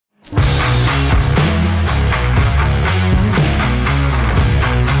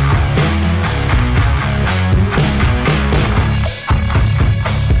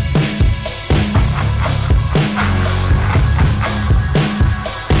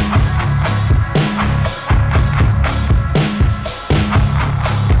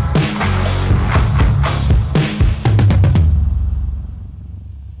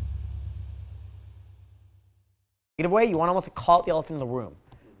giveaway. You want to almost call it the elephant in the room,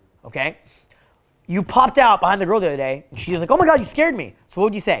 okay? You popped out behind the girl the other day, and she was like, oh my God, you scared me. So what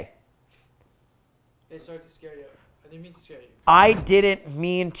would you say? Hey, sorry to scare you. I didn't mean to scare you. I didn't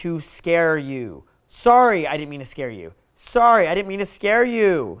mean to scare you. Sorry, I didn't mean to scare you. Sorry, I didn't mean to scare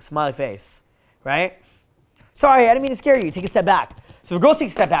you. Smiley face, right? Sorry, I didn't mean to scare you. Take a step back. So if a girl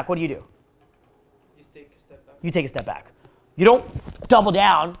takes a step back, what do? You take a step back. You take a step back. You don't double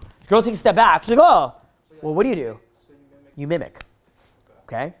down. The girl takes a step back. She's like, oh. Well, what do? So you mimic.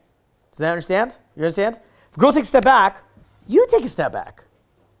 Okay? Does that understand? You understand? If a girl takes a step back, you take a step back.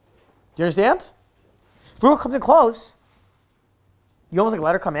 Do you understand? If a girl comes in close, you almost like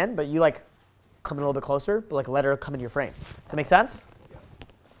let her come in, but you like come in a little bit closer, but like let her come into your frame. Does that make sense? Yeah.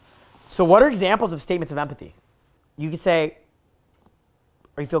 So what are examples of statements of empathy? You could say,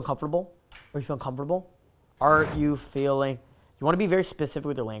 are you feeling comfortable? Are you feeling comfortable? Are you feeling, you want to be very specific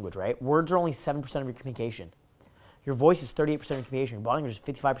with your language, right? Words are only 7% of your communication. Your voice is 38% of your communication. Your body language is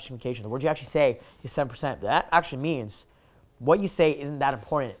 55% communication. The words you actually say is 7%. That actually means what you say isn't that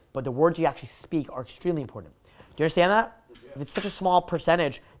important, but the words you actually speak are extremely important. Do you understand that? Yeah. If it's such a small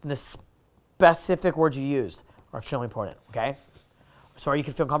percentage, then the specific words you use are extremely important, okay? So you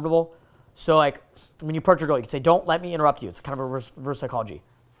can feel comfortable. So like when you approach a girl, you can say, don't let me interrupt you. It's kind of a reverse psychology,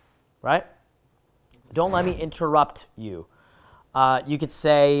 right? Don't let me interrupt you. You could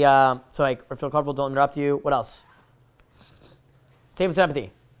say, so like, or feel comfortable, don't interrupt you. What else? Statements of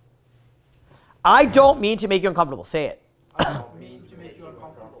empathy. I don't mean to make you uncomfortable. Say it. I don't mean to make you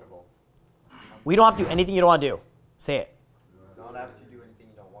uncomfortable. We don't have to do anything you don't want to do. Say it. We don't have to do anything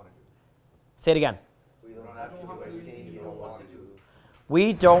you don't want to do. Say it again. We don't have to do anything you don't want to do.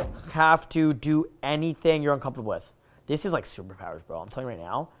 We don't have to do anything you're uncomfortable with. This is like superpowers, bro. I'm telling you right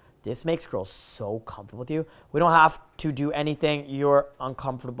now. This makes girls so comfortable with you. We don't have to do anything you're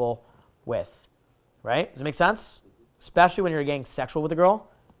uncomfortable with. Right? Does it make sense? Especially when you're getting sexual with a girl.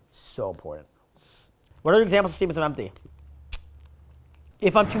 So important. What are examples of statements of empathy?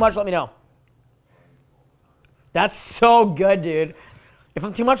 If I'm too much, let me know. That's so good, dude. If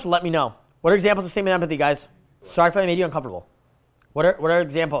I'm too much, let me know. What are examples of statement of empathy, guys? Sorry if I made you uncomfortable. What are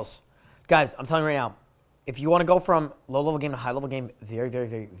examples? Guys, I'm telling you right now, if you want to go from low-level game to high-level game very, very,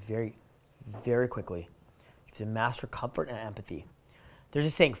 very, very, very quickly, you have to master comfort and empathy. There's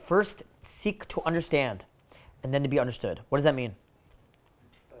this saying, first seek to understand, and then to be understood. What does that mean?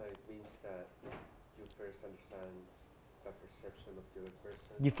 It means that you first understand the perception of the other person.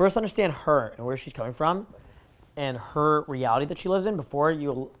 You first understand her and where she's coming from and her reality that she lives in before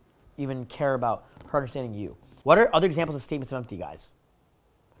you'll even care about her understanding you. What are other examples of statements of empathy, guys?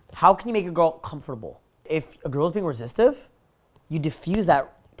 How can you make a girl comfortable? If a girl is being resistive, you diffuse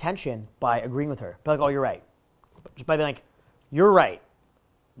that tension by agreeing with her. Be like, oh, you're right. Just by being like, you're right.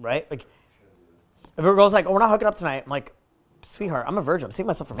 Right? Like, if a girl's like, oh, we're not hooking up tonight, I'm like, sweetheart, I'm a virgin. I'm saving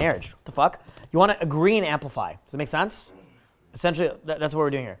myself for marriage. What the fuck? You want to agree and amplify. Does that make sense? Essentially, that's what we're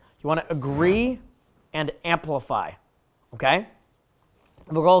doing here. You want to agree and amplify. Okay?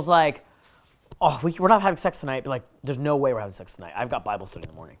 If a girl's like, oh, we're not having sex tonight, be like, there's no way we're having sex tonight. I've got Bible study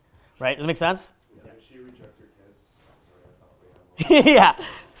in the morning. Right? Does that make sense? Yeah. If she rejects your kiss, I'm sorry, I thought we had one. Yeah.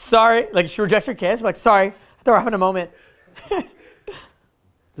 Sorry. Like, she rejects her kiss. I'm like, sorry. I thought we're having a moment. Does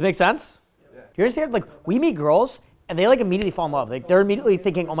it make sense? Yeah. You understand? Like, we meet girls, and they, like, immediately fall in love. Like, they're immediately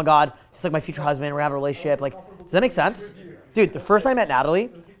thinking, oh, my God, this is, like, my future husband. We're having a relationship. Like, does that make sense? Dude, the first time I met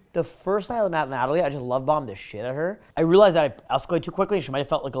Natalie, I just love bombed the shit out of her. I realized that I escalated too quickly, and she might have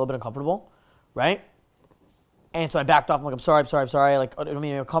felt, like, a little bit uncomfortable. Right? And so I backed off. I'm like, I'm sorry. Like, I don't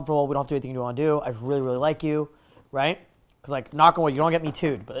mean you're comfortable. We don't have to do anything you want to do. I really, really like you. Right? Because, like, knock on wood, you don't get me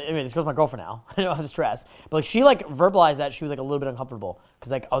tooed. But anyway, this girl's my girlfriend now. I don't have stress. But, like, she, like, verbalized that she was, like, a little bit uncomfortable.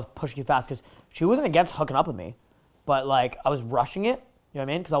 Because, like, I was pushing too fast. Because she wasn't against hooking up with me. But, like, I was rushing it. You know what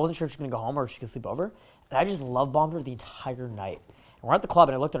I mean? Because I wasn't sure if she was going to go home or if she could sleep over. And I just love bombed her the entire night. And we're at the club,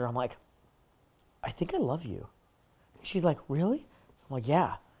 and I looked at her. I'm like, I think I love you. She's like, really? I'm like,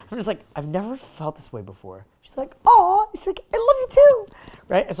 yeah. I'm just like, I've never felt this way before. She's like, aw. She's like, I love you too.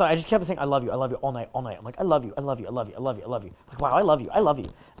 Right? And so I just kept saying, I love you all night. I'm like, I love you. Like, wow, I love you. I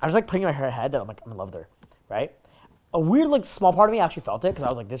was like putting in my head that I'm like, I'm in love with her. Right? A weird, like, small part of me actually felt it because I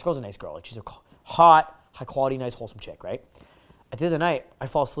was like, this girl's a nice girl. Like, she's a hot, high quality, nice, wholesome chick, right? At the end of the night, I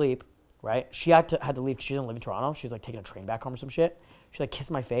fall asleep, right? She had to leave. She didn't live in Toronto. She was like taking a train back home or some shit. She like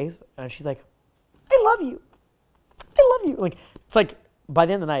kissed my face and she's like, I love you. Like, it's like, by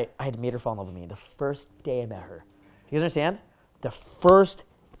the end of the night, I had made her fall in love with me the first day I met her. Do you guys understand? The first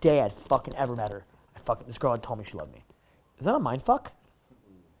day I'd fucking ever met her, this girl had told me she loved me. Is that a mind fuck?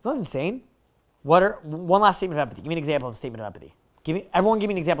 Is that insane? One last statement of empathy. Give me an example of a statement of empathy. Everyone give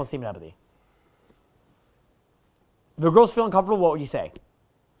me an example of a statement of empathy. If a girl's feeling comfortable, what would you say?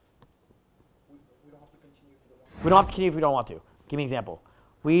 We don't have to continue if we don't want. We don't have to continue if we don't want to. Give me an example.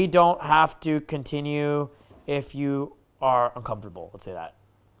 We don't have to continue if you are uncomfortable. Let's say that.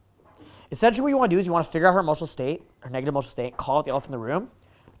 Essentially, what you want to do is you want to figure out her emotional state, her negative emotional state, call out the elephant in the room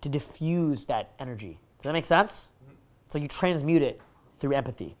to diffuse that energy. Does that make sense? It's like you transmute it through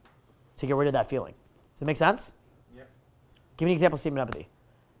empathy to get rid of that feeling. Does that make sense? Yeah. Give me an example of statement of empathy.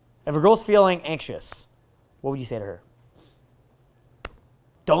 If a girl's feeling anxious, what would you say to her?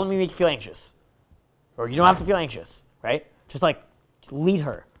 Don't let me make you feel anxious. Or you don't have to feel anxious, right? Just like lead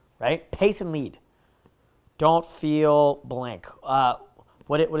her, right? Pace and lead. Don't feel blank.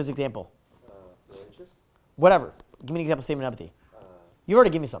 What is the example? Religious? Whatever. Give me an example of statement of empathy. You already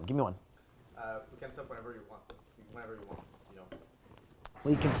give me some. Give me one. We can stop whenever you want. Whenever you want, you know.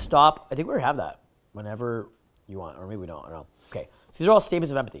 We can stop. I think we already have that. Whenever you want. Or maybe we don't. I don't know. Okay. So these are all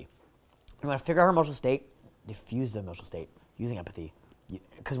statements of empathy. You want to figure out her emotional state, diffuse the emotional state using empathy.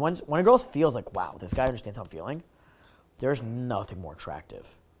 Because when a girl feels like, wow, this guy understands how I'm feeling, there's nothing more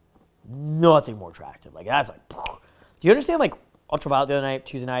attractive. Nothing more attractive. Like, that's like, do you understand, like, Ultraviolet the other night,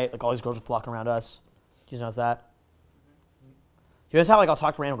 Tuesday night, like, all these girls are flocking around us? Do you guys notice that? Do you guys how, like, I'll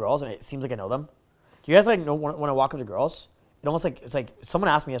talk to random girls and it seems like I know them? Do you guys, like, know when I walk up to girls, it almost like, it's like, someone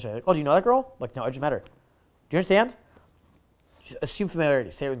asked me yesterday, like, oh, do you know that girl? Like, no, I just met her. Do you understand? Just assume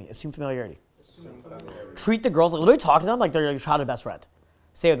familiarity. Say it with me. Assume familiarity. Treat the girls, like, literally talk to them like they're your childhood best friend.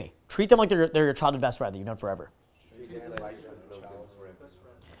 Say it with me. Treat them like they're your childhood best friend that you've known forever.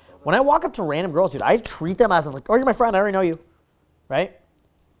 When I walk up to random girls, dude, I treat them as if like, oh, you're my friend, I already know you, right?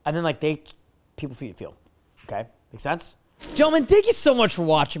 And then like people feel, okay? Make sense? Gentlemen, thank you so much for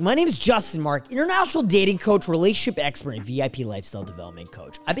watching. My name is Justin Marc, international dating coach, relationship expert, and VIP lifestyle development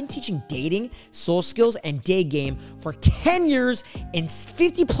coach. I've been teaching dating, soul skills, and day game for 10 years in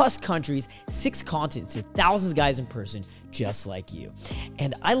 50 plus countries, 6 continents, with thousands of guys in person just like you.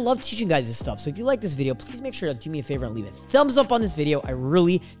 And I love teaching guys this stuff. So if you like this video, please make sure to do me a favor and leave a thumbs up on this video. I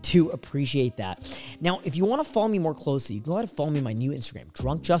really do appreciate that. Now, if you want to follow me more closely, you can go ahead and follow me on my new Instagram,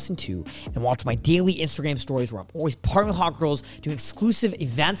 DrunkJustin2, and watch my daily Instagram stories where I'm always partnering with hot girls, doing exclusive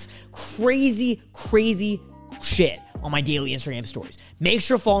events, crazy shit on my daily Instagram stories. Make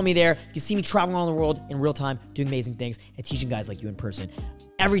sure to follow me there. You can see me traveling around the world in real time, doing amazing things, and teaching guys like you in person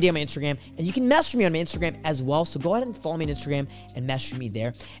every day on my Instagram. And you can message me on my Instagram as well. So go ahead and follow me on Instagram and message me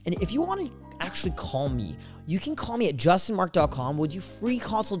there. And if you want to actually call me, you can call me at justinmarc.com. We'll do free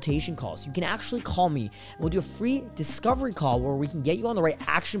consultation calls. You can actually call me and we'll do a free discovery call where we can get you on the right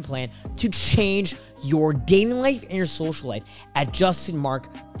action plan to change your dating life and your social life at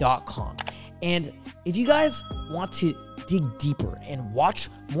justinmarc.com. And if you guys want to dig deeper and watch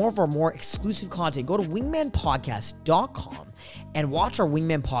more of our more exclusive content, go to wingmanpodcast.com and watch our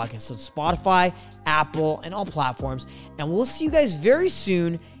Wingman podcast on Spotify, Apple, and all platforms. And we'll see you guys very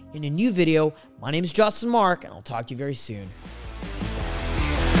soon in a new video. My name is Justin Marc, and I'll talk to you very soon. Peace out.